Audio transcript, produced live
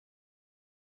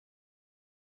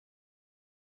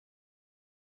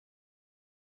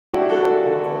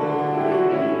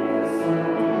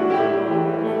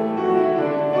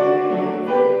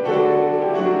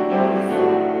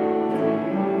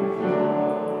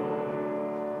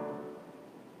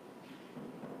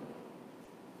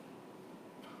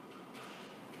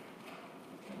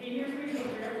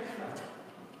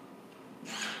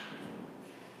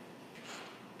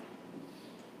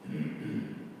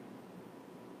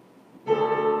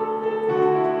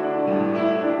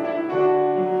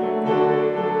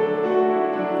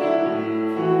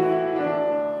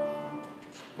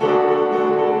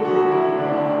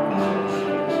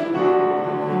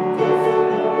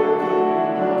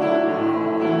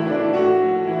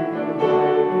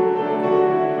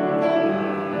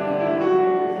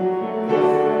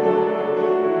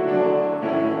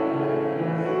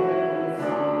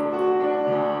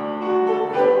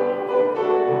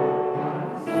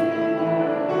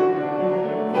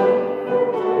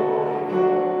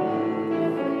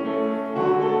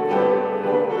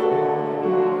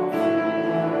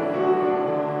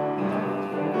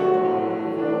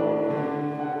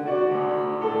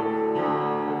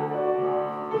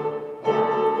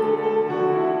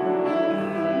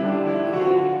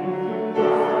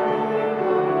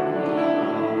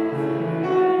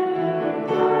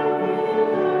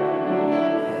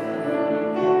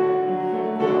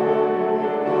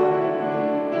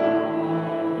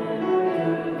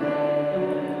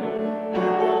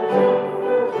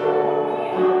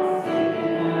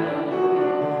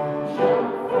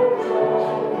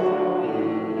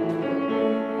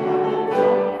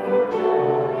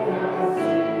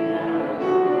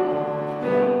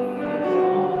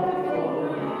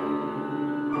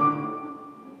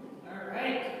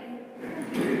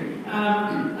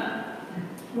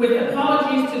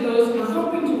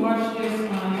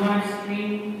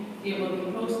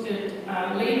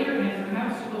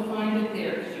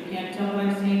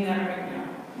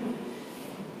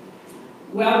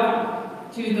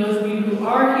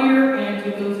here and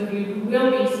to those of you who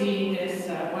will be seeing this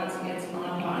once it's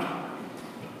online.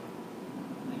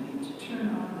 I need to turn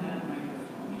on that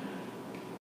microphone.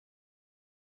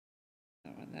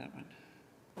 That one.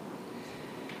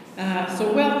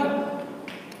 So welcome.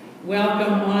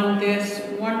 Welcome on this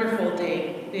wonderful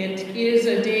day. It is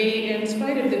a day, in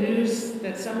spite of the news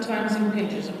that sometimes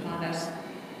impinges upon us,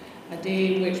 a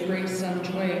day which brings some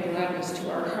joy and gladness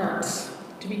to our hearts.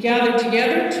 To be gathered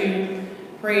together to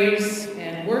praise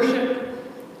and worship,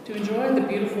 to enjoy the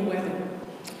beautiful weather,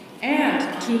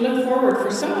 and to look forward,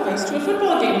 for some of us, to a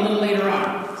football game a little later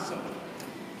on.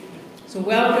 So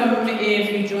welcome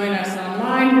if you join us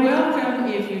online, welcome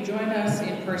if you join us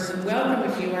in person, welcome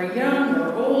if you are young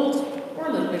or old, or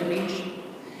a little bit of each.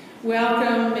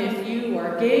 Welcome if you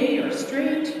are gay or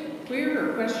straight,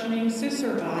 queer or questioning, cis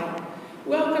or bi.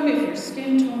 Welcome if your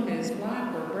skin tone is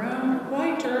black or brown or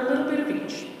white or a little bit of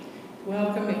each.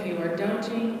 Welcome if you are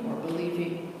doubting or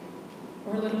believing,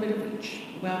 or a little bit of each.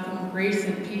 Welcome, grace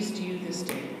and peace to you this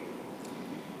day.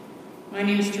 My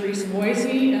name is Teresa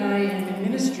Moisey. I am in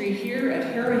ministry here at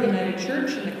Harrow United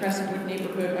Church in the Crescentwood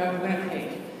neighborhood of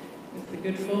Winnipeg with the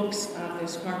good folks of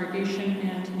this congregation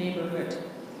and neighborhood.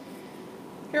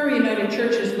 Harrow United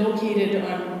Church is located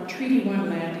on Treaty 1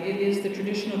 land. It is the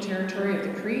traditional territory of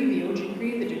the Cree, the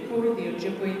Oji-Cree, the Dakota, the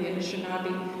Ojibwe, the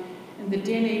Anishinaabe, and the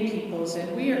Dene peoples,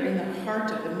 and we are in the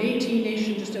heart of the Métis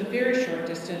Nation, just a very short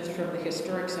distance from the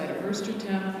historic site of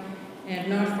Worcestertown, and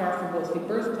not far from both the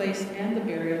birthplace and the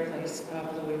burial place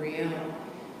of Louis Riel.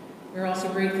 We're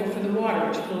also grateful for the water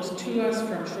which flows to us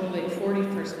from Shoal Lake 40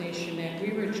 First Nation, and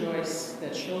we rejoice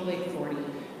that Shoal Lake 40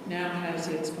 now has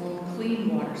its own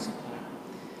clean water supply.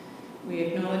 We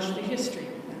acknowledge the history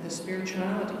and the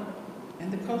spirituality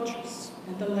and the cultures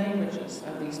and the languages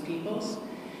of these peoples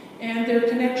and their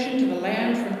connection to the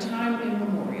land from time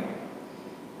immemorial.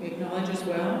 We acknowledge as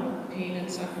well the pain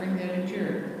and suffering they've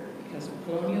endured because of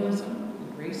colonialism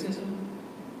and racism,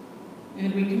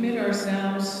 and we commit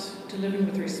ourselves to living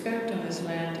with respect on this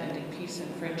land and in peace and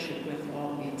friendship with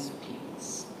all its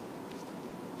peoples.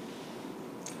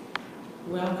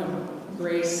 Welcome,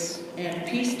 grace, and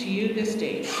peace to you this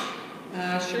day.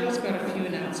 Cheryl's got a few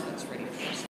announcements ready for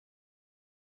us.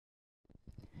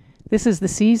 This is the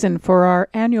season for our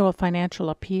annual financial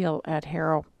appeal at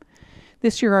Harrow.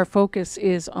 This year our focus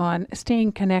is on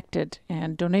staying connected,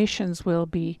 and donations will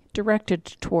be directed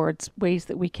towards ways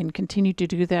that we can continue to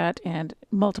do that and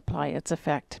multiply its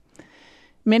effect.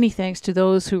 Many thanks to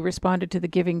those who responded to the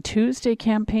Giving Tuesday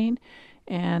campaign,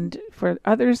 and for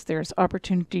others there's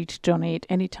opportunity to donate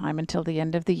anytime until the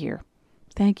end of the year.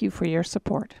 Thank you for your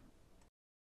support.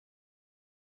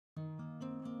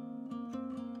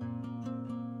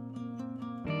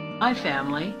 My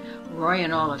family, Roy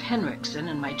and Olive Henriksen,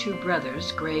 and my two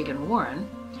brothers, Greg and Warren,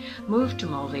 moved to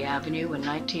Mulvey Avenue in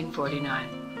 1949.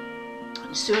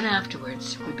 And soon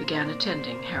afterwards, we began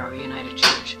attending Harrow United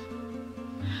Church.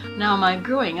 Now, my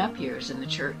growing up years in the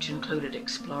church included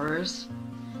Explorers,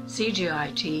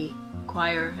 CGIT,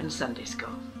 choir, and Sunday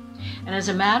school. And as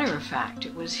a matter of fact,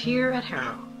 it was here at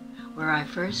Harrow where I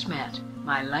first met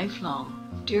my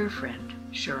lifelong dear friend,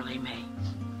 Shirley May.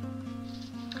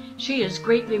 She is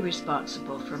greatly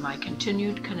responsible for my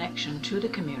continued connection to the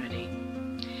community.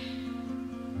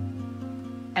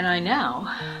 And I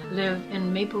now live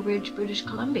in Maple Ridge, British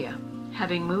Columbia,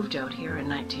 having moved out here in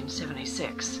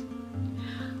 1976.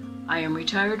 I am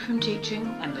retired from teaching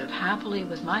and live happily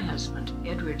with my husband,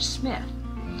 Edward Smith,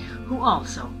 who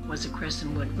also was a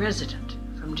Crescentwood resident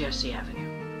from Jesse Avenue.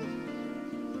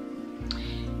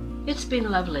 It's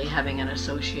been lovely having an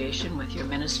association with your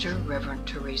minister, Reverend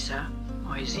Teresa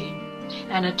Moisey,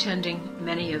 and attending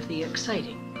many of the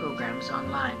exciting programs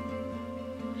online.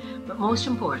 But most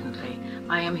importantly,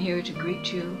 I am here to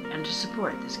greet you and to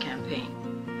support this campaign.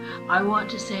 I want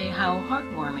to say how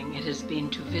heartwarming it has been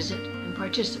to visit and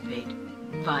participate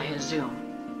via Zoom.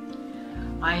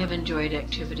 I have enjoyed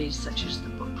activities such as the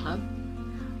book club,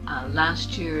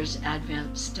 last year's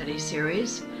Advent study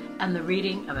series, and the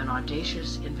reading of an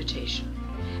audacious invitation,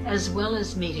 as well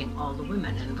as meeting all the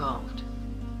women involved.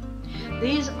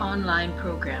 These online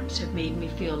programs have made me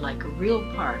feel like a real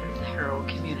part of the Harrow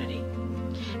community,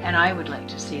 and I would like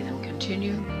to see them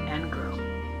continue and grow.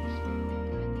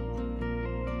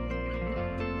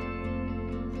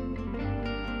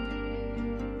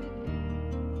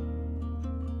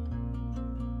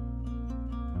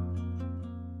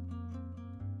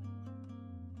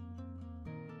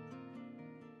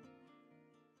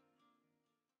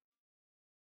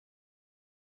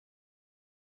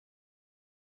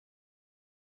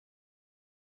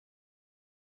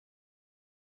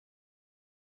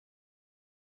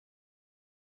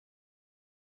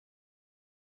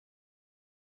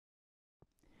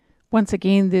 Once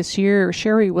again this year,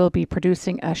 Sherry will be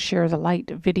producing a Share the Light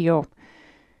video.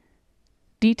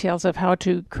 Details of how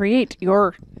to create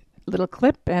your little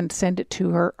clip and send it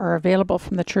to her are available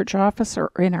from the church office or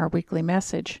in our weekly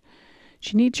message.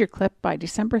 She needs your clip by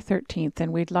December 13th,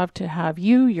 and we'd love to have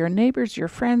you, your neighbors, your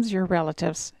friends, your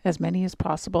relatives, as many as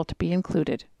possible, to be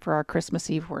included for our Christmas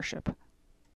Eve worship.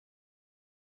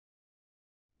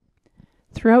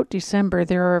 Throughout December,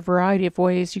 there are a variety of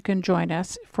ways you can join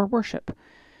us for worship.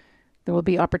 There will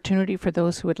be opportunity for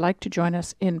those who would like to join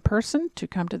us in person to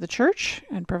come to the church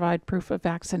and provide proof of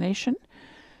vaccination,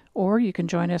 or you can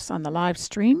join us on the live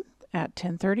stream at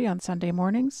 10:30 on Sunday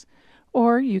mornings,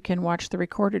 or you can watch the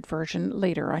recorded version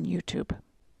later on YouTube.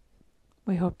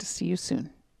 We hope to see you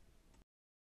soon.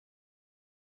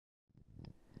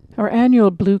 Our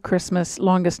annual Blue Christmas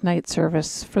Longest Night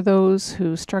service for those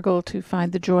who struggle to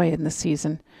find the joy in the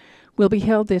season will be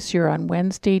held this year on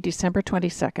Wednesday, December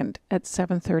 22nd at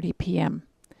 7:30 p.m.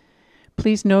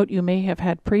 Please note you may have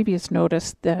had previous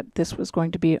notice that this was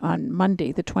going to be on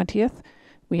Monday the 20th.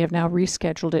 We have now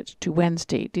rescheduled it to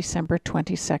Wednesday, December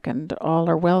 22nd. All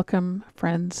are welcome,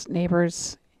 friends,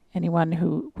 neighbors, anyone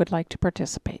who would like to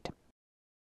participate.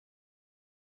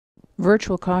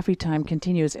 Virtual coffee time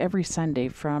continues every Sunday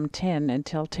from 10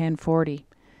 until 10:40.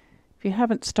 If you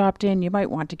haven't stopped in, you might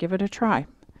want to give it a try.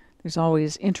 There's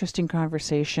always interesting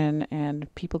conversation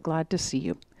and people glad to see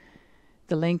you.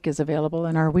 The link is available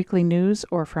in our weekly news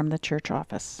or from the church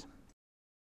office.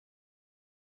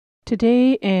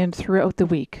 Today and throughout the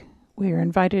week, we are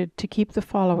invited to keep the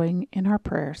following in our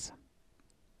prayers.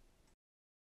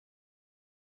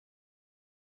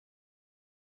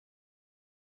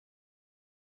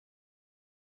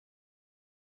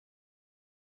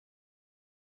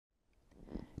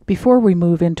 Before we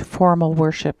move into formal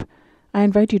worship, I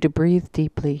invite you to breathe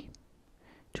deeply,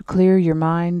 to clear your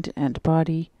mind and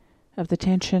body of the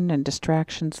tension and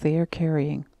distractions they are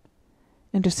carrying,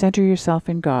 and to center yourself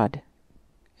in God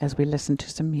as we listen to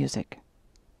some music.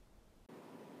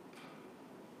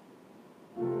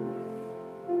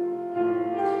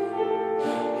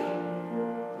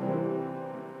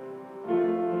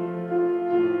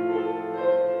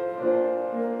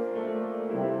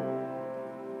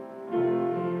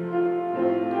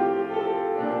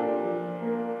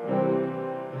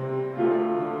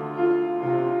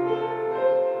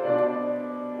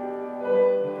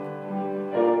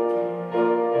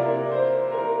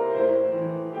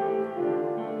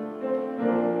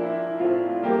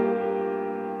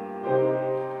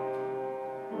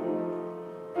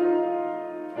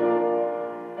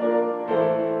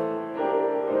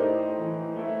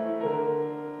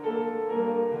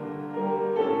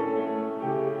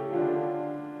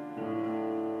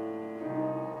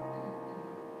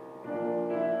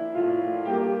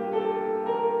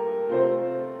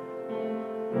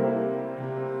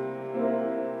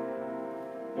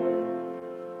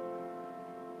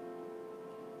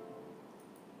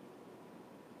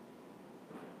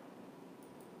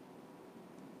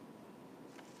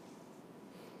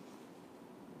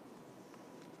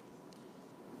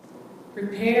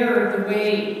 Prepare the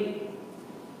way.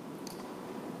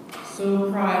 So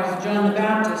cries John the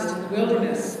Baptist in the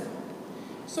wilderness.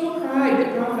 So cried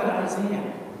the prophet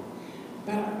Isaiah.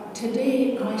 But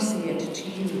today I say it to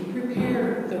you,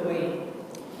 prepare the way.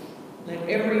 Let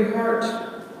every heart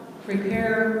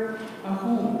prepare a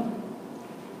home.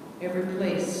 Every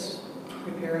place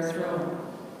prepare a throne.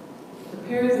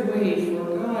 Prepare the way,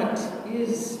 for God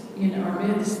is in our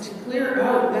midst to clear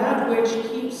out that which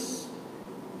keeps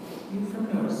you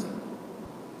from noticing.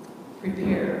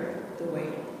 Prepare the way.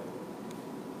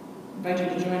 I invite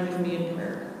you to join with me in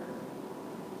prayer.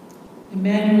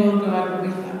 Emmanuel, God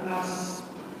with us,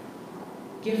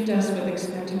 gift us with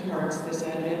expectant hearts this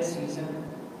Advent season.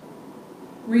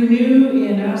 Renew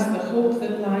in us the hope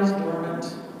that lies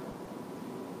dormant.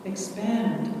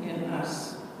 Expand in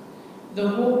us the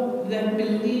hope that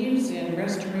believes in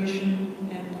restoration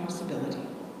and possibility.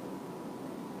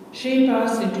 Shape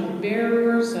us into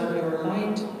bearers of your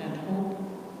light and hope,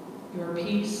 your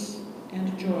peace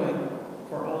and joy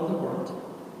for all the world.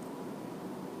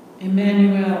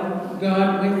 Emmanuel,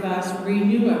 God with us,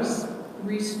 renew us,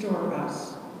 restore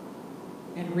us,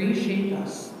 and reshape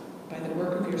us by the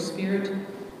work of your Spirit,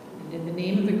 and in the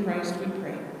name of the Christ we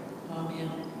pray. Amen.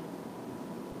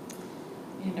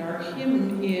 And our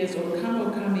hymn is O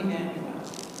Come, Emmanuel.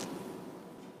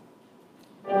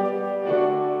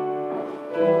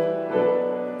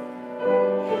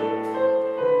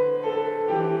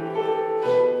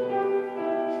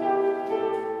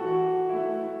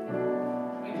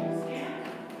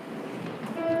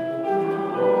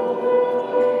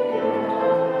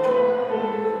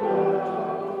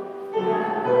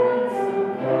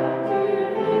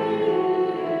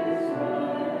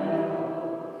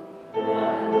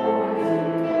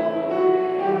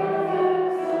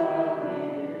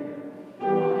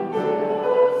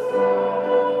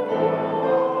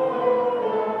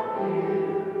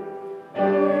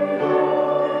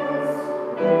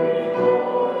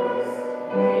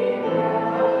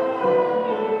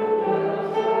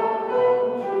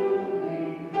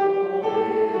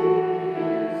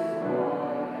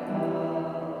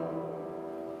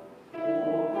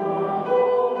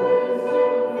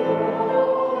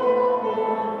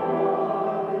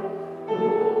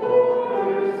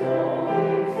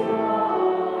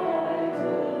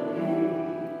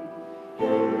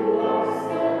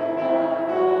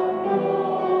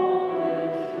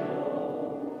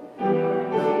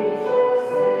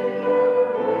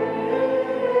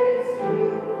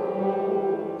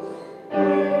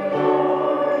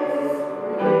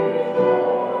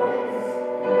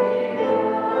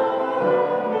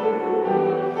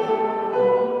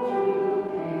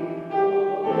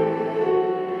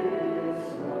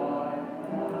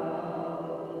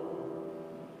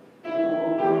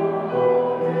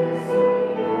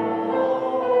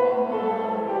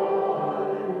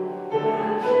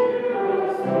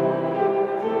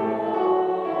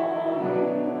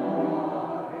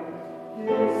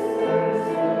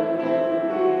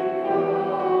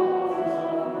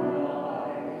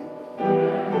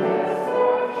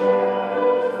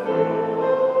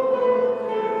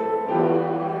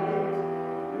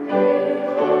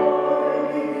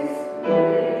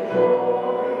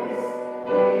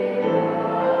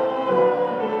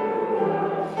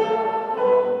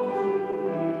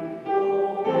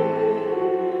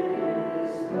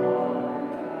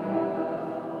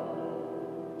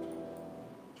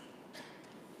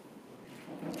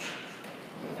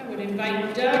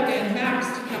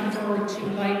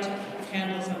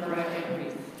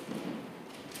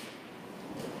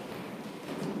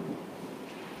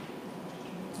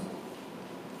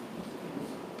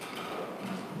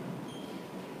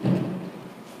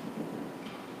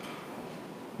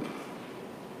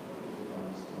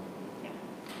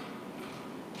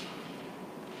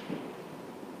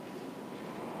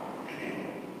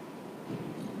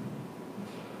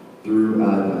 Through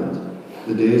Advent,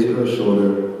 the days grow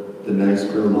shorter, the nights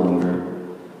grow longer,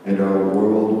 and our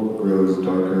world grows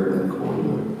darker and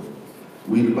colder.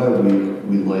 Week by week,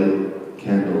 we light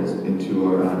candles into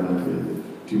our Advent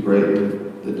wreath to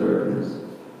brighten the darkness,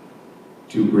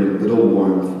 to bring little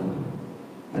warmth,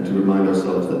 and to remind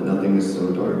ourselves that nothing is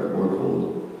so dark or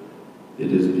cold.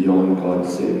 It is beyond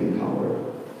God's saving power.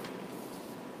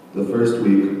 The first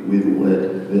week, we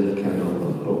lit the candle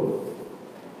of hope.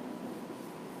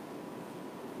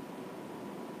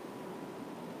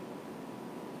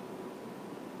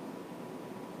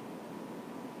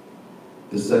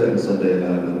 The second Sunday of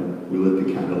Advent, we lit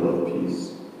the candle of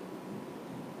peace.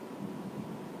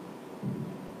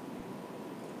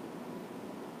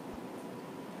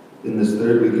 In this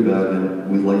third week of Advent,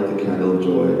 we light the candle of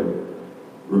joy,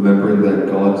 remembering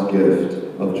that God's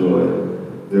gift of joy,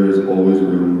 there is always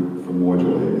room for more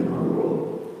joy in our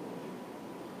world.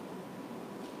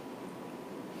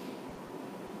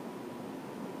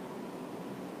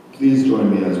 Please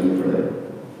join me as we pray.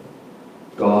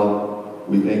 God,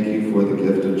 we thank you for the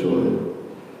gift of joy.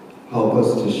 Help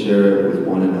us to share it with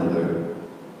one another.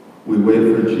 We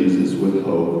wait for Jesus with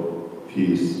hope,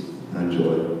 peace, and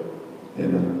joy.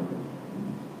 Amen.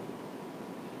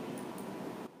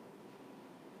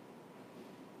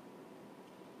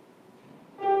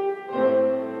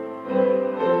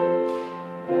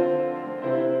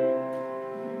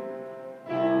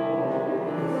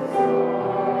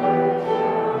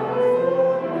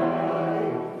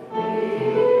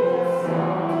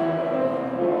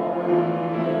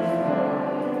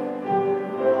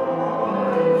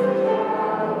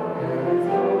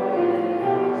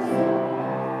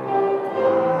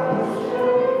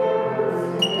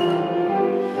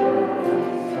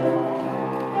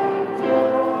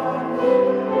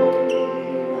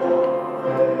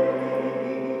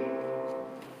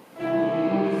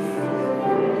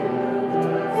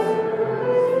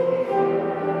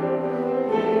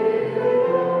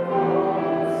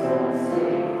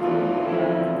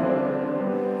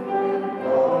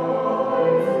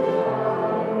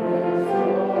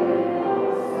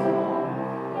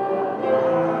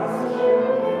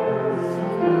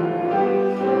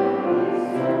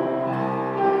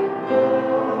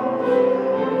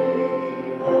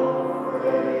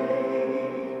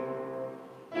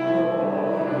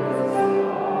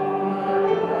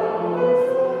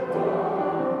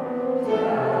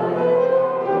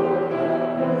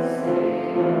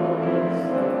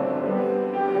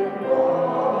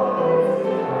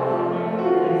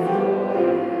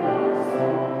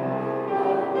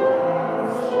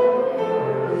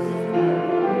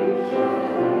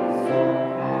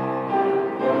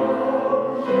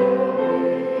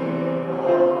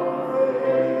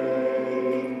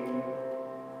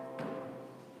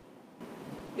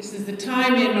 This is the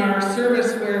time in our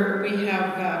service where we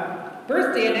have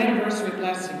birthday and anniversary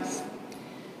blessings.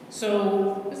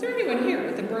 So, is there anyone here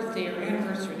with a birthday or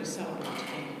anniversary to celebrate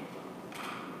today?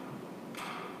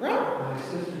 Rob? My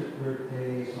sister's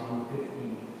birthday is on the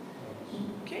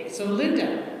 15th. Okay, so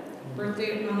Linda,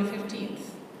 birthday on the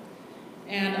 15th.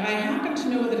 And I happen to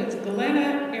know that it's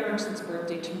Glenna Erickson's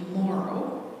birthday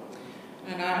tomorrow.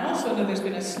 And I also know there's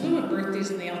been a slew of birthdays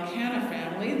in the Elkanah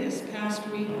family. This past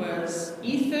week was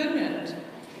Ethan, and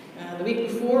the week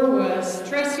before was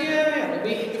Tresia, and the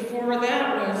week before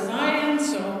that was Zion.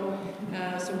 So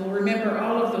we'll remember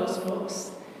all of those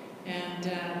folks, and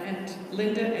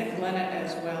Linda and Glenna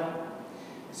as well.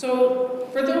 So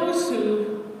for those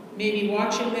who may be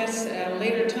watching this at a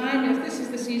later time, if this is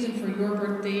the season for your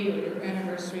birthday or your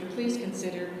anniversary, please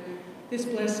consider this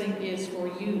blessing is for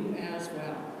you as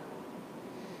well.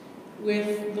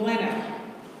 With Glenna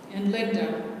and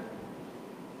Linda,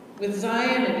 with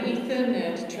Zion and Ethan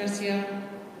and Tresia,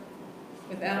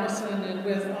 with Allison and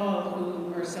with all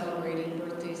who are celebrating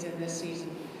birthdays in this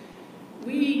season,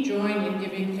 we join in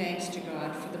giving thanks to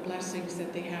God for the blessings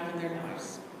that they have in their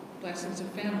lives, blessings of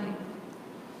family,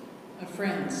 of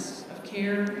friends, of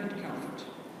care and comfort.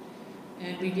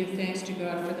 And we give thanks to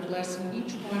God for the blessing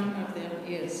each one of them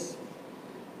is.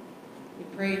 We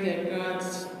pray that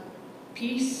God's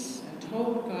peace and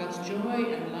hope, God's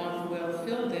joy and love will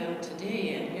fill them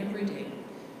today and every day.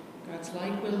 God's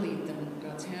light will lead them,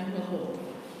 God's hand will hold them.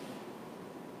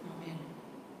 Amen.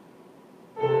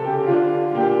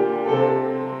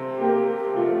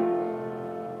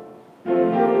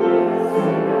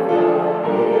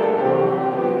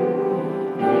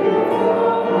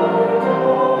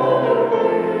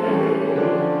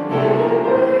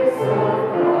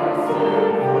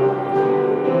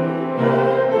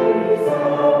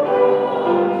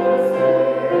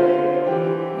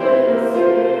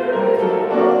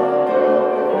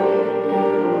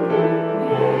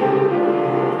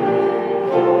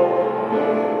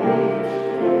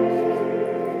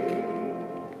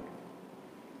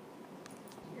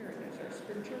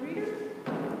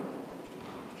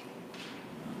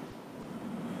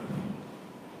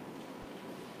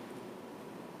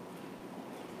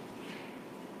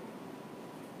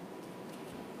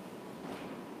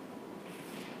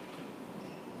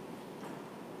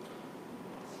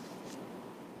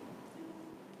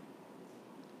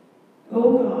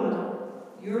 O God,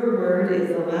 your word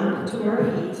is a lamp to our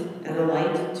feet and a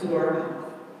light to our path.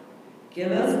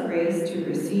 Give us grace to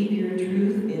receive your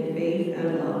truth in faith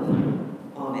and love.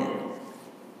 Amen.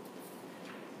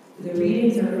 The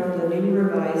readings are from the New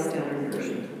Revised Standard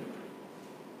Version.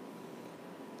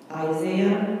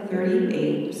 Isaiah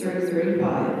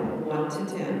 35, 1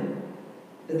 to 10.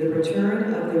 The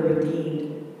return of the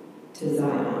redeemed to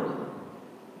Zion.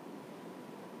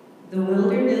 The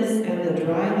wilderness and the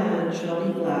dry land shall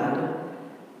be glad.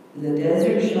 The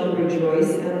desert shall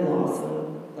rejoice and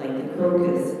blossom like the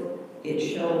crocus. It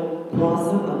shall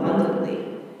blossom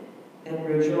abundantly and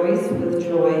rejoice with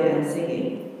joy and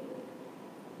singing.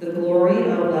 The glory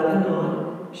of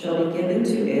Lebanon shall be given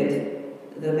to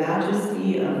it, the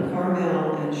majesty of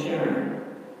Carmel and Sharon.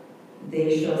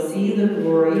 They shall see the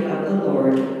glory of the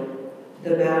Lord,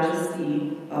 the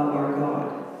majesty of our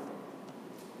God.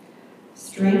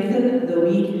 Strengthen the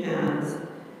weak hands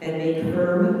and make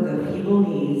firm the feeble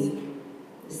knees.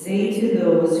 Say to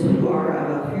those who are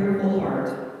of a fearful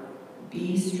heart,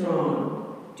 be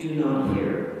strong, do not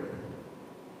fear.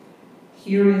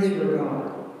 Here is your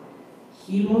God.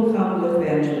 He will come with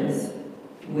vengeance,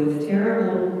 with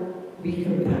terrible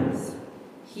recompense.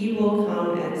 He will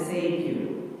come and save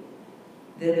you.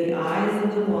 Then the eyes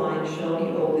of the blind shall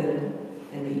be opened,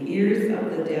 and the ears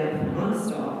of the deaf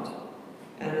unstopped,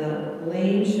 and the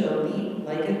lame shall leap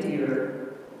like a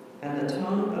deer, and the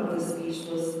tongue of the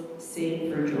speechless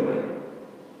sing for joy.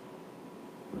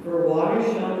 For water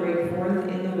shall break forth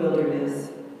in the wilderness,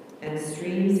 and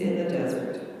streams in the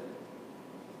desert.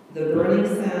 The burning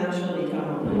sand shall become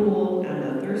a pool, and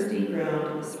the thirsty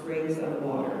ground springs of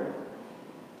water.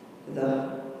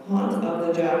 The haunt of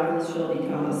the jackals shall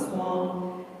become a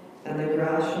swamp, and the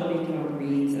grass shall become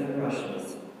reeds and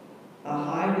rushes. A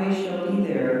highway shall be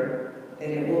there,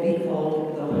 and it will be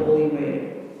called the Holy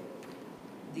Way.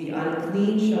 The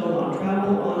unclean shall not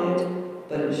travel on it,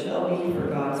 but it shall be for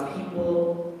God's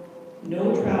people.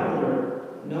 No traveler,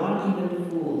 not even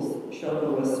fools, shall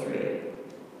go astray.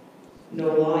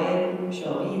 No lion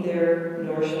shall be there,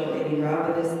 nor shall any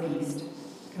ravenous beast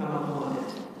come upon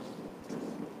it.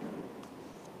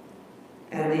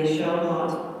 And they shall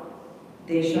not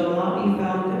be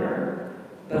found there,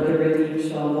 but the redeemed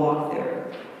shall walk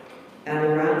there. And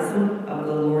the ransom of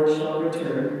the Lord shall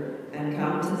return, and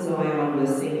come to Zion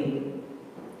with singing.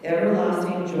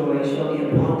 Everlasting joy shall be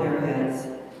upon their heads.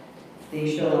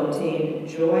 They shall obtain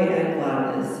joy and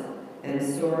gladness, and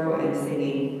sorrow and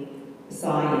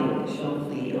sighing shall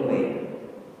flee away.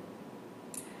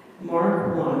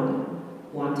 Mark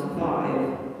 1 to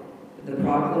 5, the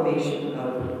proclamation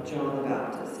of John the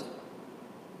Baptist.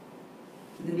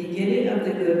 The beginning of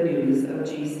the good news of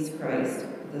Jesus Christ,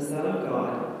 the Son of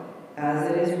God,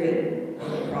 as it is written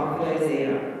in the prophet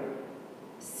Isaiah,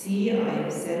 see, I am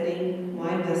sending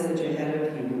my message ahead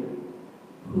of you,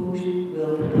 who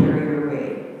will prepare your way.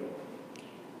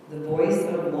 The voice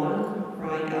of one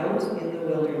crying out in the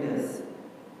wilderness,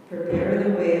 prepare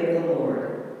the way of the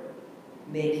Lord,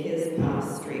 make his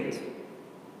path straight.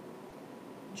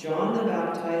 John the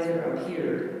Baptizer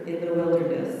appeared in the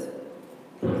wilderness,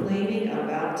 proclaiming a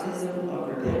baptism of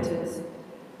repentance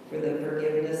for the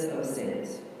forgiveness of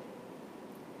sins.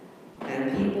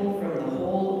 And people from the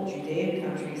whole Judean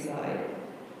countryside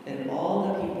and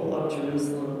all the people of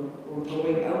Jerusalem were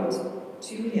going out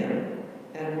to him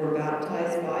and were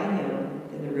baptized by him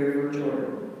in the river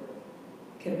Jordan,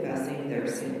 confessing their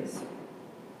sins.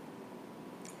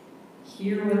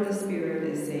 Hear what the Spirit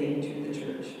is saying to the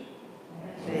church.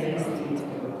 Thanks be to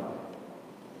God.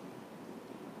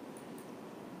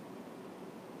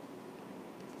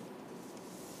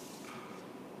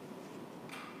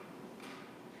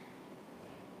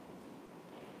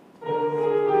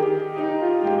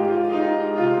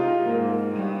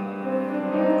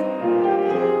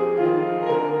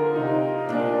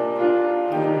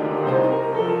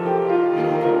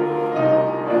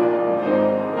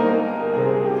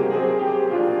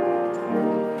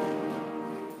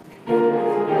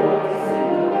 Voice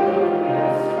in the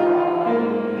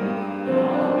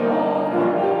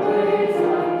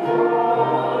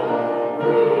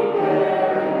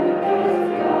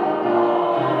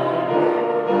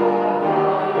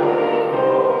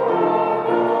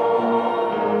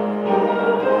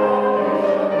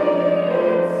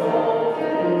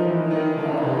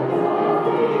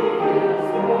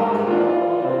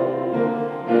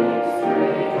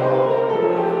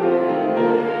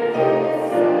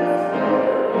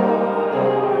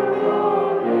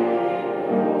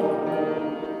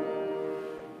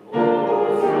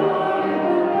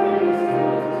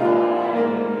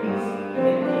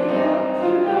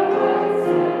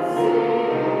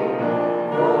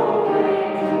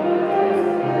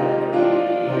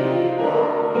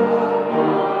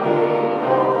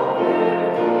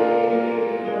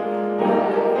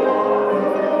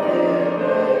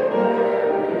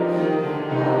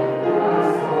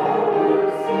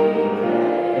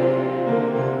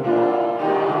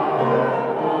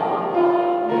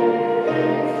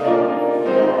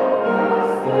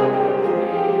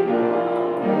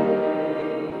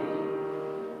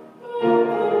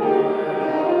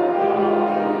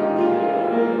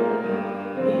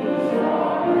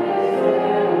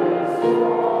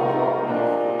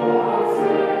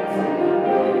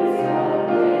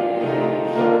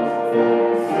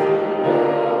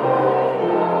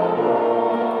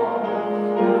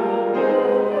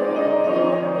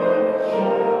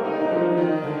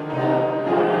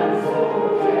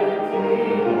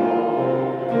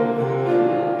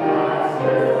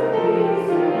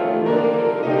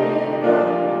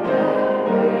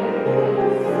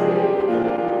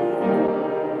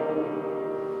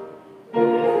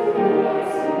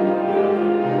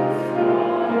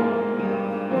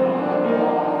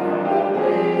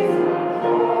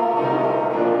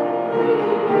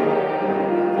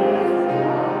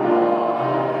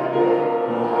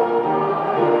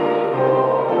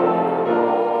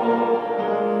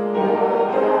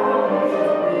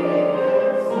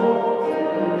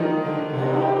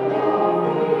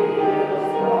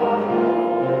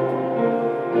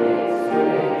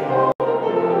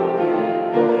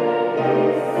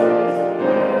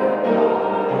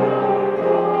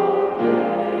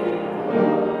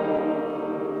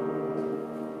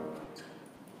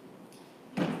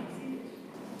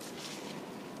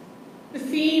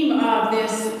of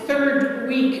this third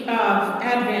week of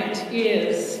Advent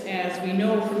is, as we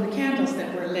know from the candles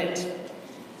that were lit,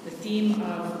 the theme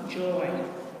of joy.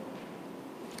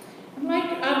 And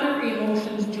like other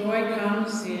emotions, joy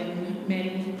comes in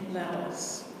many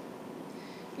levels.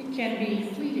 It can be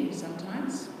fleeting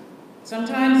sometimes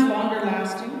longer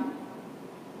lasting.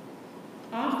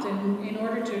 Often, in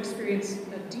order to experience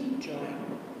a deep joy,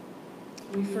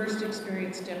 we first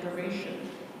experience deprivation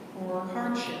or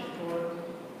hardship or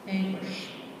anguish.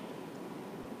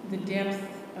 The depth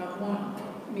of one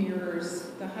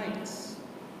mirrors the heights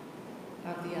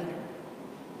of the other.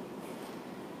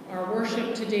 Our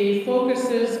worship today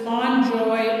focuses on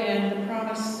joy and the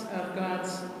promise of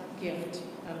God's gift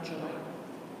of joy.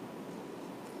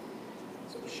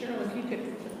 So Cheryl, if you could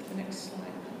flip the next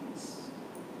slide, please.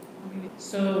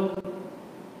 So,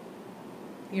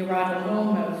 the arrival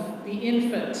home of the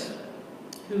infant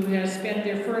who has spent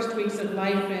their first weeks of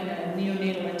life in a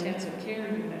neonatal intensive care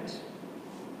unit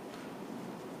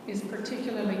is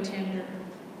particularly tender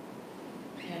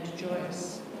and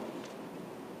joyous.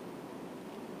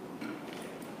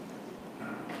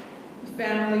 A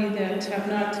family that have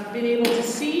not been able to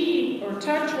see or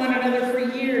touch one another for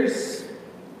years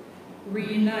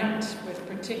reunite with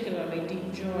particularly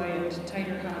deep joy and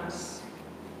tighter hugs.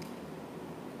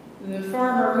 The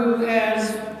farmer who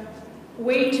has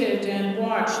waited and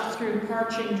watched through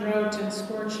parching drought and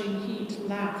scorching heat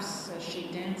laughs as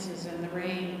she dances in the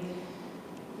rain.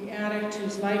 The addict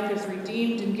whose life is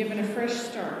redeemed and given a fresh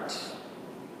start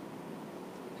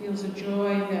feels a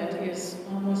joy that is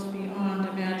almost beyond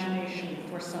imagination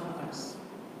for some of us.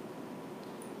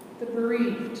 The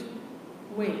bereaved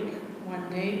wake one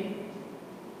day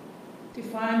to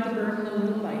find the burden a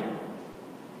little lighter,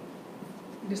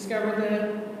 and discover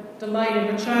the delight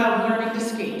of a child learning to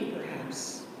skate,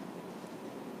 perhaps.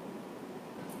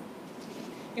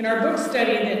 In our book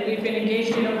study that we've been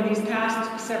engaged in over these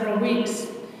past several weeks,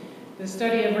 the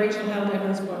study of Rachel Held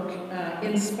Evans' book,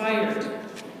 Inspired,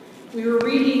 we were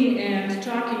reading and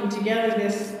talking together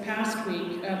this past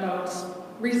week about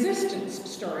resistance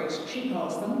stories, she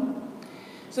calls them.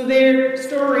 So they're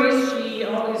stories, she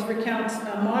always recounts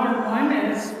a modern one,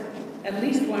 as at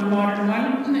least one modern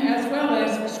one, as well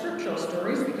as scriptural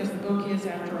stories, because the book is,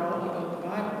 after all, about the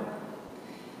Bible.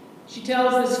 She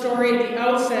tells the story at the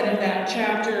outset of that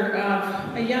chapter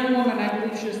of a young woman, I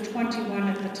believe she was 21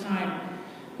 at the time,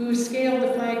 who scaled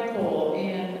the flagpole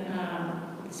in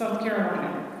South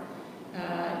Carolina.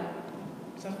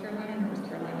 North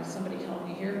Carolina, somebody help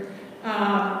me here.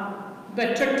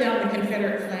 But took down the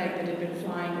Confederate flag that had been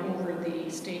flying over the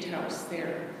State House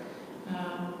there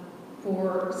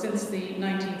since the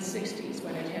 1960s,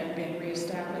 when it had been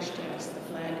reestablished as the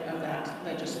flag of that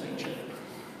legislature.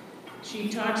 She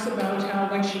talks about how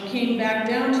when she came back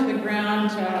down to the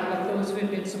ground with those who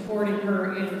had been supporting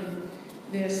her in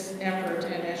this effort,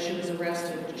 and as she was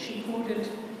arrested, she quoted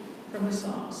from the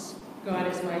Psalms, "God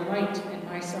is my light and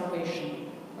my salvation.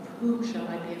 Of whom shall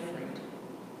I be afraid?"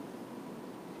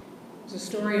 It's a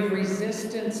story of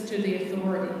resistance to the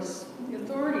authorities. The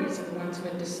authorities are the ones who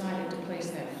had decided to place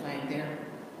that flag there.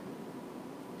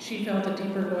 She felt a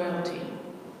deeper loyalty,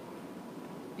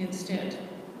 instead,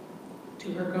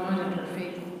 to her God and her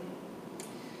faith.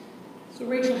 So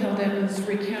Rachel Held Evans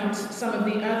recounts some of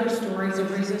the other stories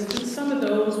of resistance. Some of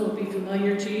those will be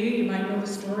familiar to you. You might know the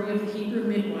story of the Hebrew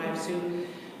midwives who,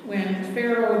 when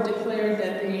Pharaoh declared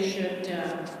that they should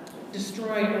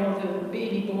destroy all the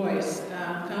baby boys,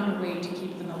 found a way to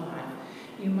keep them alive.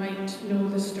 You might know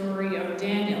the story of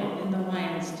Daniel in the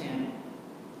lion's den.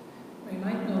 Or you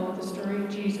might know the story of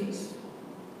Jesus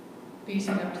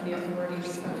facing up to the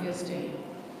authorities of his day.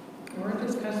 Or of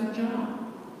his cousin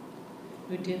John,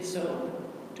 who did so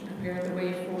to prepare the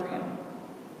way for him.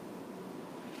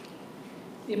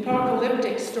 The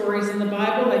apocalyptic stories in the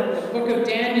Bible, like the book of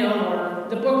Daniel or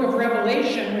the book of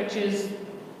Revelation, which is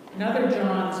another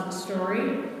John's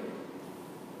story,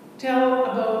 tell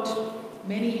about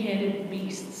many-headed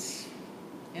beasts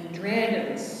and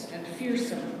dragons and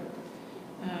fearsome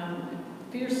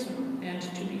and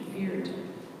to be feared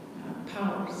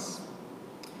powers.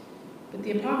 But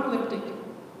the apocalyptic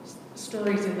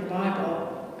stories in the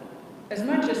Bible, as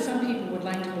much as some people would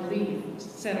like to believe,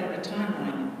 set out a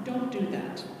timeline, don't do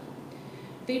that.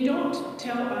 They don't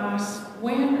tell us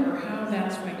when or how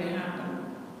that's going to happen.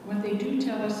 What they do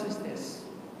tell us is this: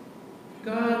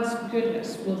 God's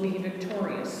goodness will be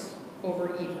victorious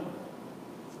over evil.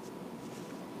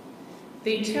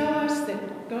 They tell us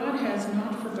that God has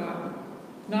not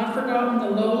forgotten the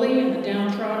lowly and the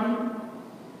downtrodden,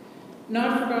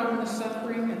 not forgotten the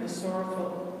suffering and the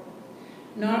sorrowful,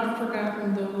 not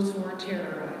forgotten those who are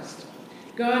terrorized,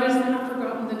 God has not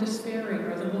forgotten the despairing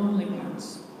or the lonely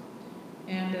ones.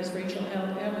 And as Rachel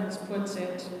Held Evans puts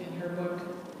it in her book,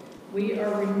 we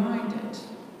are reminded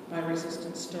by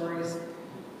resistance stories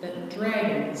that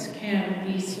dragons can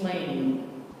be slain.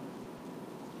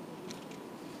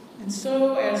 And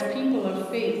so, as people of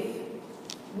faith,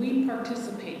 we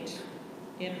participate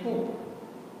in hope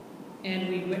and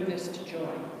we witness to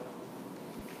joy.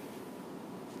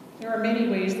 There are many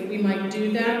ways that we might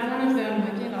do that. One of them,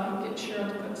 again, I'll get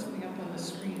Cheryl to put something up on the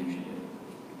screen if you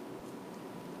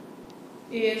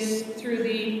do, is through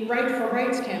the Right for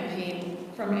Rights campaign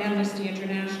from Amnesty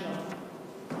International.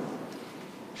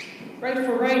 Right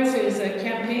for Rights is a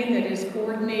campaign that is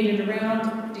coordinated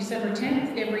around December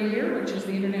 10th every year, which is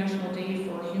the International Day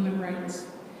for Human Rights.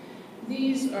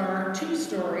 These are two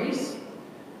stories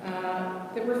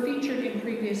that were featured in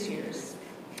previous years,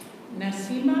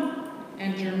 Nassima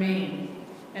and Jermaine,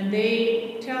 and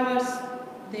they tell us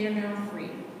they are now free.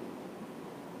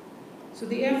 So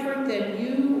the effort that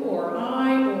you or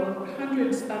I or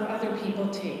hundreds of other people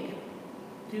take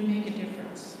do make a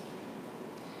difference.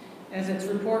 As it's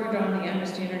reported on the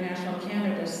Amnesty International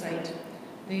Canada site,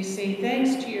 they say,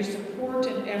 thanks to your support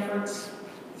and efforts,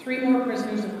 3 more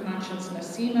prisoners of conscience,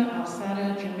 Nassima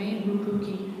Al-Sada, Jermaine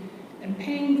Rupuki, and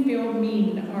Peng Phil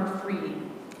Min are free.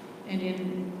 And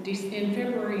in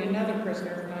February, another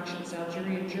prisoner of conscience,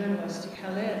 Algerian journalist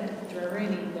Khaled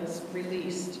Drareni, was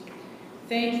released.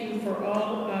 Thank you for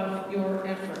all of your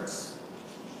efforts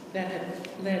that have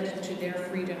led to their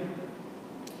freedom.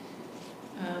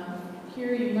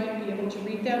 Here you might be able to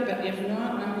read that, but if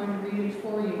not, I'm going to read it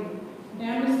for you.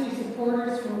 Amnesty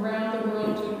supporters from around the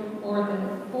world took more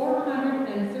than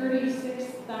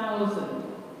 436,000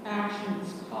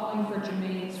 actions calling for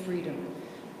Jermaine's freedom.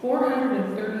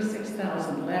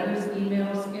 436,000 letters,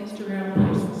 emails, Instagram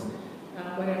posts,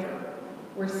 whatever,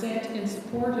 were sent in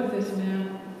support of this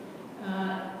man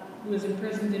who was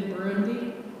imprisoned in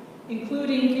Burundi,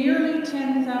 including nearly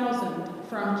 10,000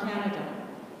 from Canada.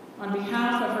 On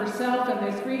behalf of herself and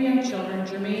their 3 young children,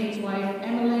 Jermaine's wife,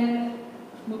 Emmeline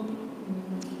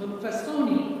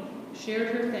Mukfasoni,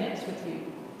 shared her thanks with you.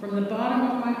 From the bottom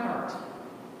of my heart,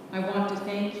 I want to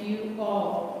thank you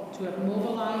all to have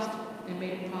mobilized and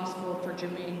made it possible for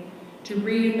Jermaine to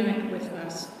reunite with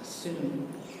us soon.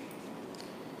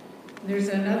 There's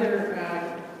another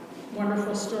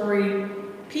wonderful story.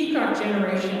 Peacock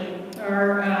Generation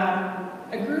are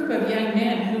a group of young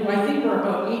men who I think were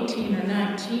about 18 or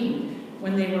 19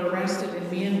 when they were arrested in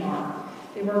Myanmar.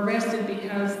 They were arrested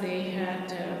because they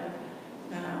had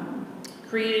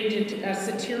created a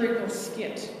satirical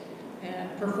skit and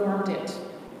performed it,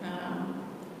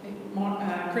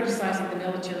 criticizing the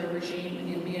military regime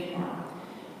in Myanmar.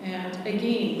 And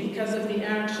again, because of the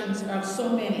actions of so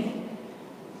many,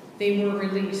 they were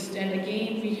released. And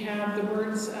again, we have the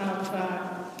words of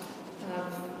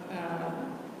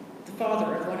the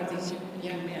father of one of these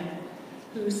young men,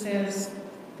 who says,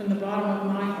 from the bottom of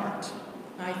my heart,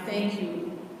 I thank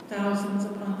you, thousands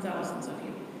upon thousands of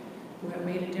you, who have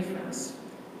made a difference,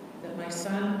 that my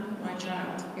son, my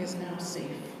child, is now safe.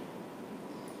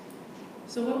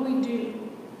 So what we do,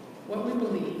 what we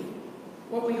believe,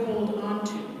 what we hold on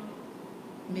to,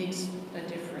 makes a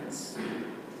difference.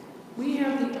 We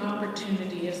have the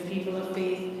opportunity as people of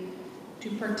faith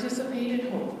to participate in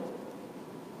hope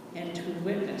and to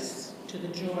witness to the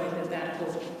joy that that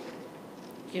hope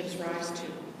gives rise to.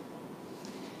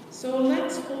 So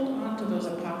let's hold on to those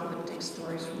apocalyptic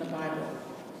stories from the Bible.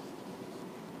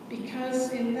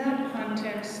 Because in that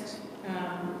context,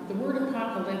 the word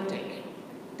apocalyptic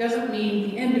doesn't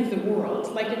mean the end of the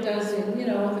world, like it does in,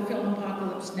 the film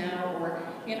Apocalypse Now or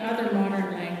in other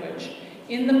modern language.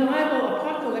 In the Bible,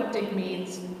 apocalyptic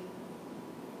means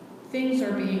things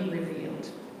are being revealed.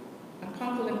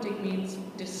 Apocalyptic means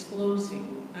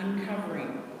disclosing,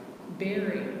 uncovering,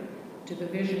 bearing to the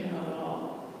vision of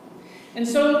all. And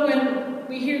so when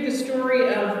we hear the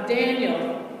story of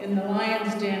Daniel in the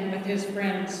lion's den with his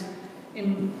friends,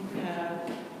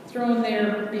 thrown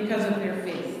there because of their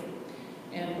faith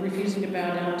and refusing to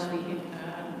bow down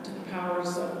to the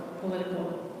powers of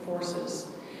political forces.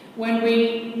 When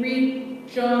we read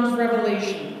John's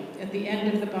revelation at the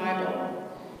end of the Bible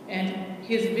and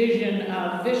his vision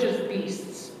of vicious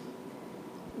beasts,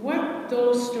 what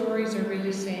those stories are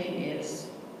really saying is,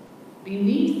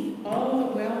 beneath all the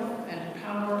wealth and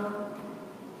power,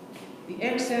 the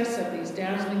excess of these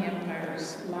dazzling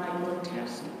empires, lie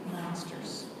grotesque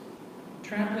monsters,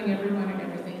 trampling everyone and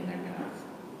everything in their path.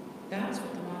 That's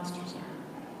what the monsters are.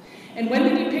 And when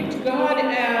they depict God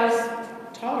as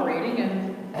tolerating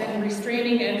and then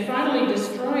restraining and finally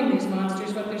destroying these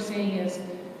monsters, what they're saying is,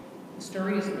 the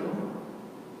story isn't over.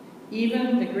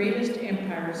 Even the greatest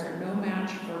empires are no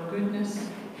match for goodness,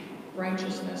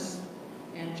 righteousness,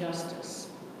 and justice.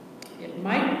 It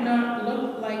might not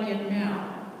look like it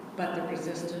now, but the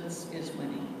resistance is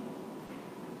winning.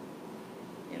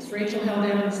 As Rachel Held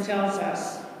Evans tells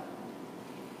us,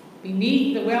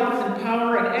 beneath the wealth and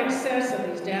power and excess of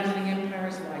these dazzling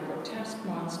empires lie grotesque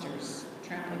monsters,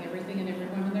 trampling everything and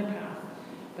everyone in their path.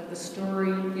 But the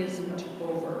story isn't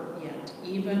over yet.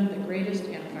 Even the greatest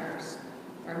empires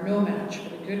are no match for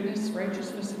the goodness,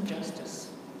 righteousness, and justice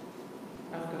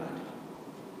of God.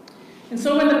 And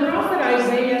so when the prophet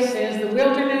Isaiah says, the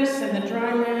wilderness and the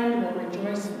dry land will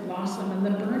rejoice and blossom, and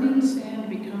the burning sand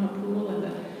become a pool, and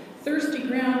the thirsty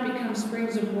ground become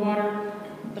springs of water,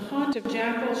 the haunt of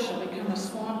jackals shall become a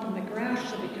swamp, and the grass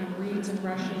shall become reeds and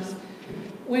rushes.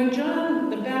 When John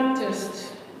the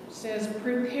Baptist says,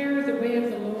 prepare the way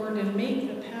of the Lord and make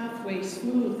the pathway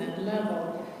smooth and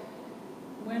level,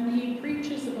 when he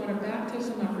preaches about a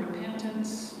baptism of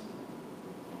repentance,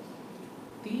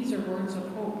 these are words of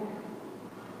hope.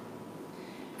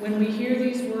 When we hear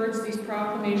these words, these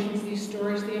proclamations, these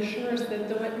stories, they assure us that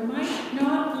though it might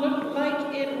not look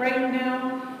like it right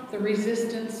now, the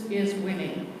resistance is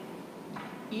winning.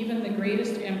 Even the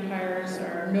greatest empires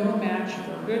are no match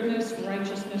for goodness,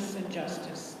 righteousness, and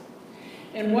justice.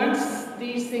 And once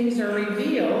these things are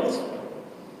revealed,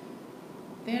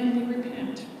 then we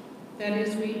repent. That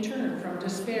is, we turn from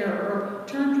despair or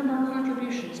turn from our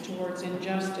contributions towards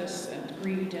injustice and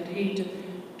greed and hate and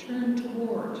turn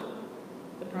toward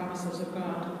the promises of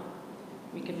God.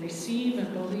 We can receive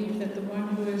and believe that the one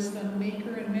who is the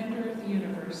maker and mender of the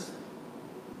universe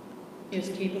is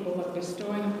capable of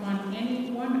bestowing upon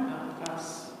any one of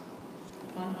us,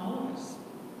 upon all of us,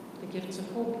 the gifts of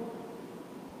hope,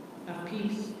 of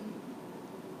peace,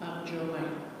 of joy.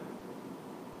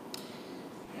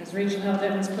 As Rachel Held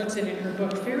Evans puts it in her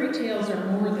book, fairy tales are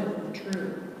more than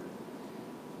true.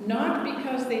 Not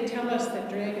because they tell us that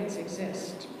dragons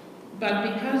exist,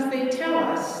 but because they tell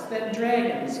us that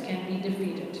dragons can be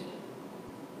defeated.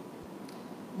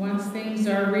 Once things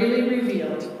are really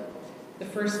revealed, the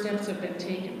first steps have been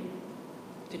taken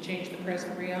to change the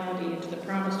present reality into the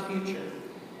promised future,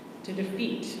 to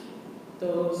defeat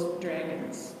those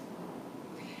dragons.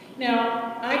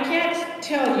 Now, I can't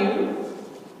tell you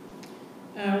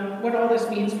what all this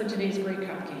means for today's Grey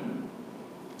Cup game,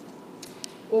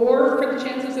 or for the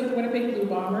chances of the Winnipeg Blue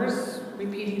Bombers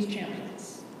repeating as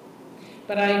champions.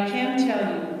 But I can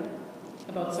tell you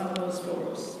about some of those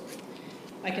photos.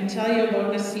 I can tell you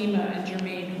about Nasima and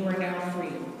Jermaine, who are now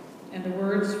free, and the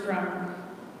words from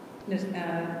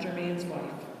Jermaine's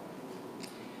wife.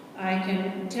 I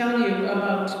can tell you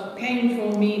about Peng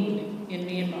Fo Min in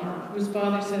Myanmar, whose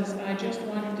father says, I just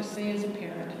wanted to say as a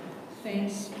parent,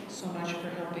 thanks so much for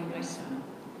helping my son.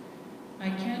 I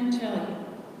can tell you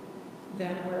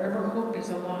that wherever hope is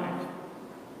alive,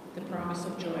 the promise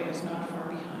of joy is not far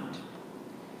behind.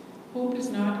 Hope is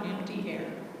not empty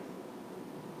air.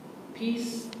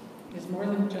 Peace is more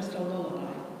than just a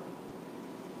lullaby.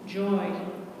 Joy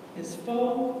is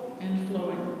full and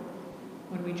flowing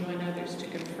when we join others to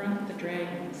confront the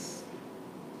dragons.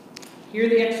 Hear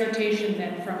the exhortation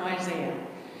then from Isaiah.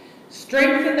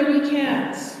 Strengthen the weak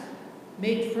hands,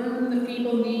 make firm the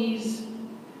feeble knees,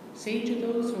 say to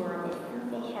those who are of a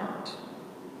fearful heart,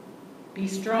 be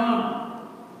strong,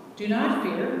 do not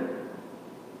fear.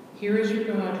 Here is your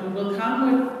God, who will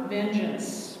come with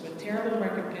vengeance, with terrible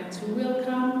recompense, who will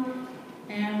come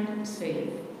and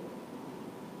save.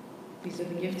 These are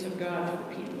the gifts of God for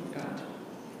the people of God.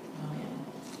 Amen.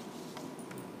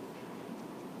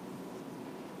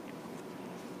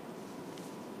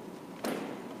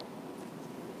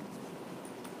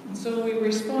 And so we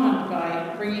respond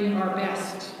by bringing our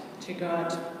best to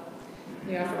God.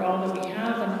 We offer all that we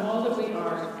have and all that we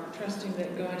are, trusting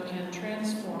that God can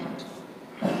transform it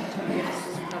to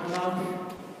gifts of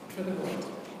love for the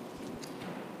world.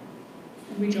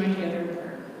 And we join together in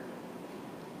prayer.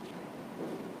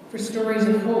 For stories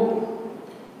of hope,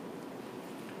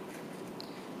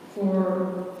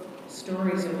 for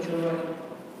stories of joy,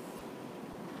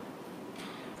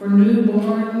 for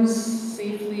newborns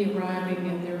safely arriving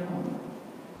in their home,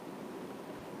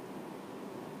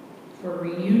 for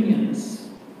reunions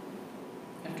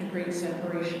after great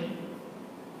separation,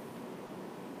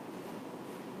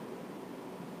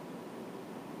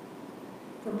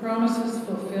 for promises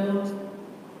fulfilled,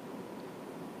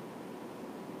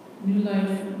 new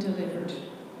life delivered,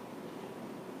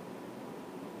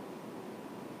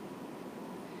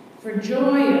 for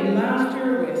joy and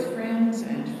laughter with friends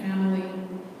and family,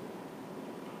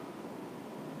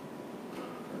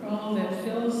 for all that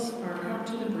fills our cup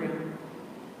to the brim,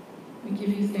 We give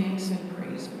you thanks and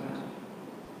praise, God.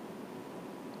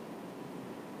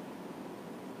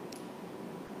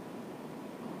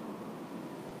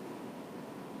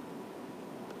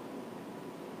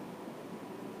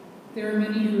 There are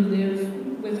many who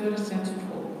live without a sense of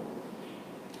hope.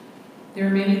 There are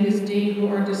many this day who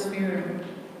are despairing.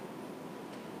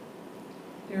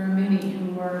 There are many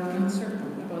who are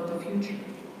uncertain about the future.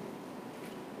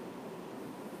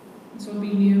 And so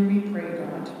be near, we pray,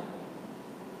 God.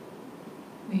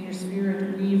 May your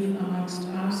Spirit weave amongst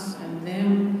us and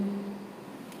them.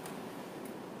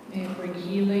 May it bring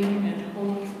healing and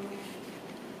hope,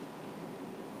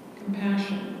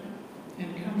 compassion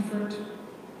and comfort,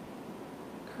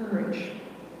 courage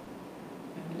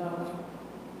and love.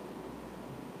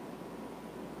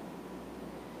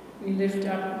 We lift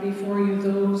up before you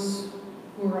those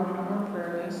who are on our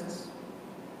prayer lists,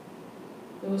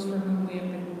 those for whom we have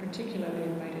been particularly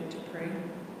invited to pray.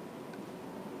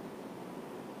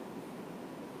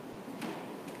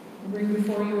 We bring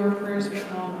before you our prayers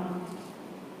for Alma,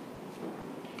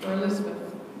 for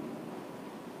Elizabeth,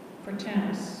 for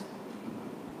Tanis,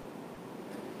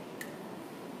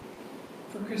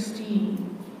 for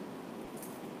Christine,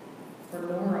 for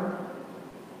Laura,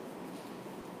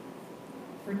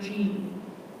 for Jean,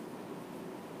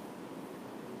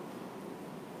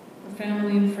 for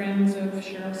family and friends of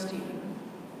Cheryl Stephen,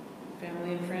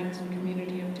 family and friends and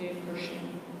community of Dave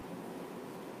Gershon.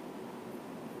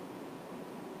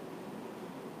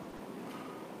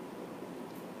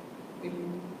 We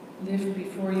lift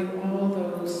before you all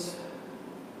those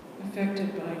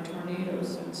affected by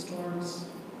tornadoes and storms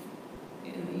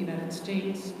in the United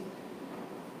States,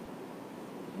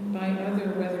 and by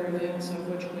other weather events of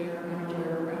which we are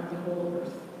unaware around the whole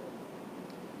earth.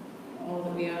 All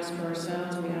that we ask for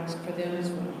ourselves, we ask for them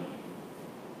as well.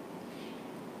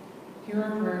 Hear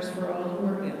our prayers for all who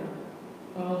are ill,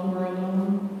 all who are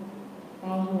alone,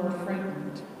 all who are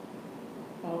frightened,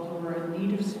 all who are in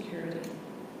need of security,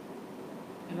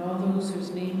 and all those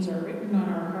whose names are written on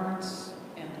our hearts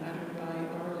and uttered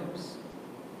by our lips.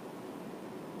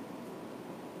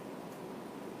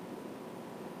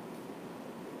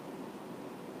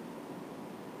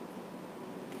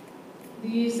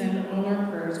 These and all our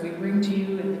prayers we bring to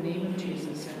you in the name of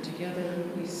Jesus, and together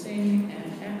we sing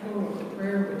an echo of the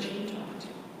prayer which he taught.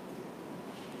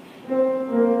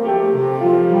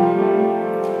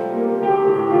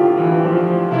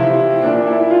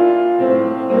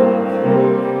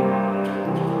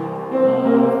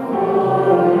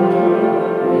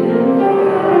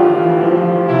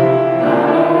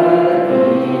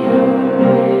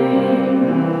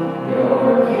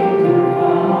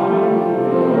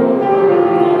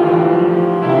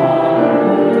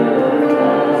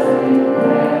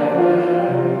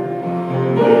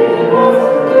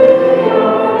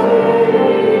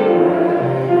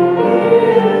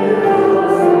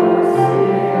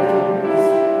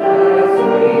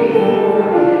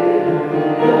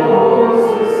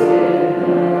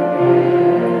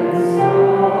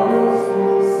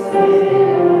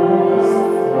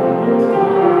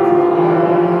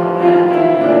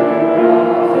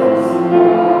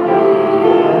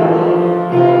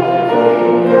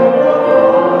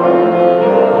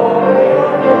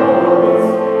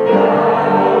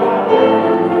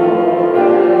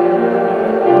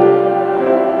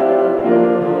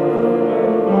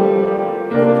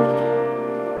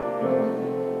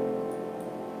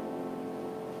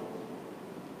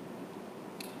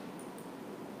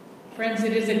 Friends,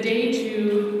 it is a day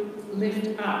to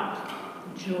lift up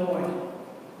joy.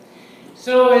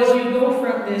 So as you go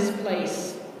from this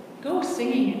place, go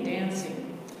singing and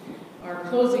dancing. Our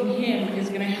closing hymn is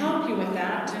going to help you with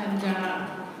that. And,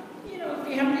 if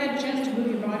you haven't had a chance to move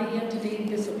your body yet today,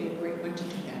 this will be a great one to do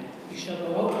that. You shall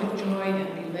go out with joy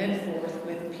and be led forth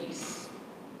with peace.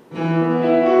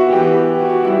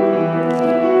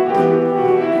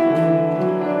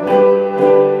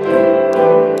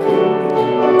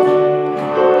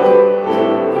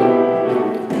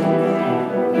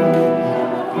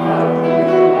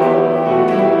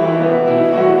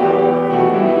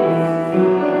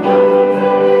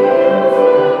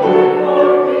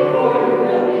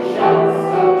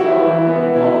 Shouts of joy.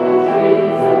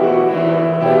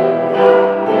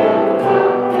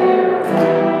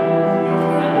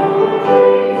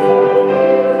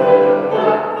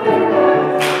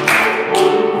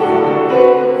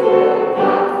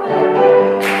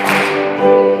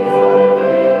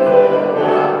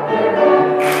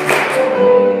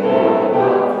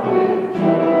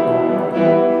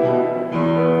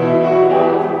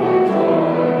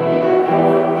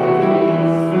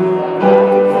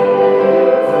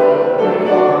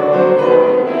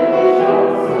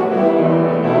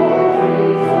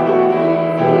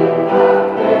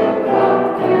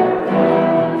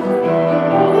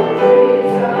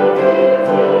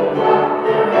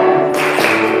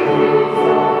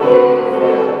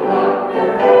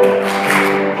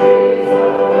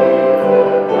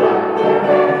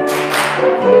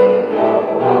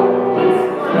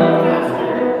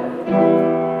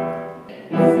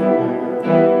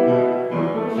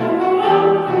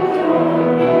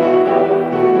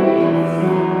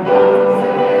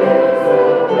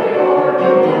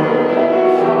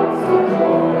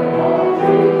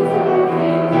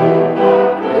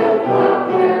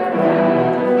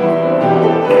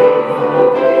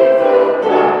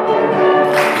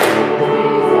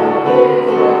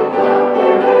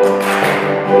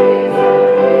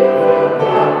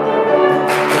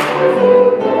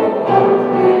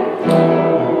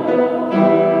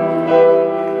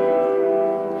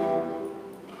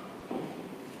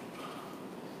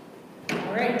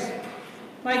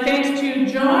 My thanks to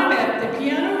John at the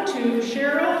piano, to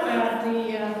Cheryl at the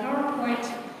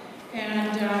PowerPoint,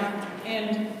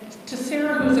 and to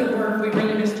Sarah who's at work. We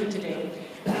really missed you today.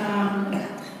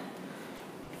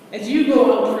 As you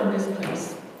go out from this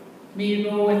place, may you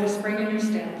go with a spring in your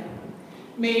step.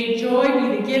 May joy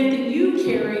be the gift that you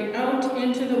carry out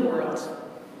into the world.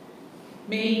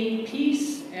 May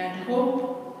peace and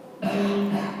hope be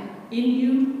in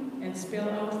you and spill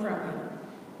out from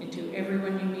you into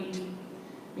everyone you meet.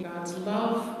 May God's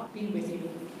love be with you.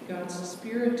 God's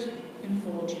Spirit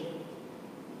enfold you.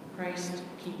 Christ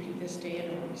keep you this day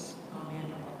and always.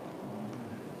 Amen.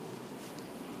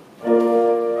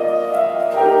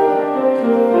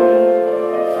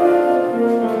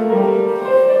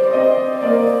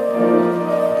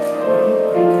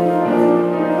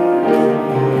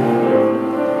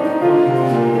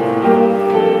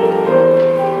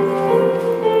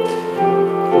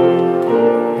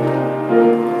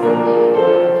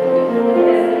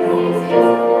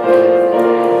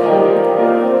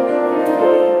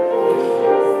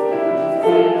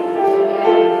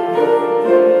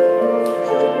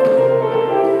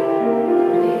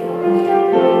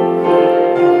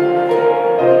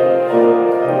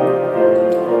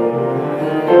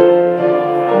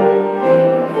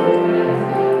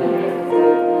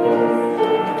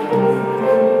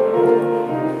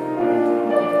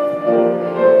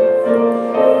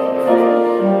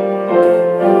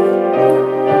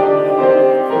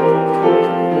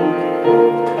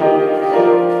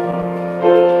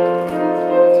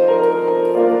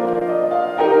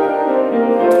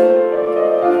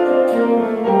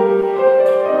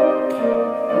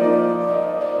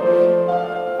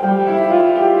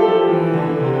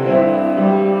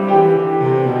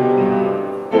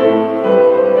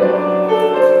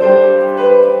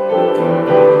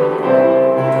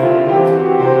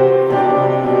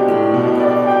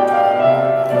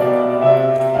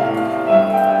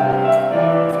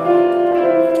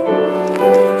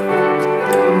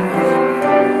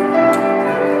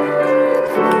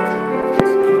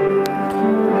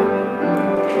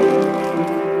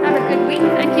 Have a good week.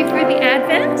 Thank you for the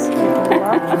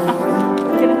Advent.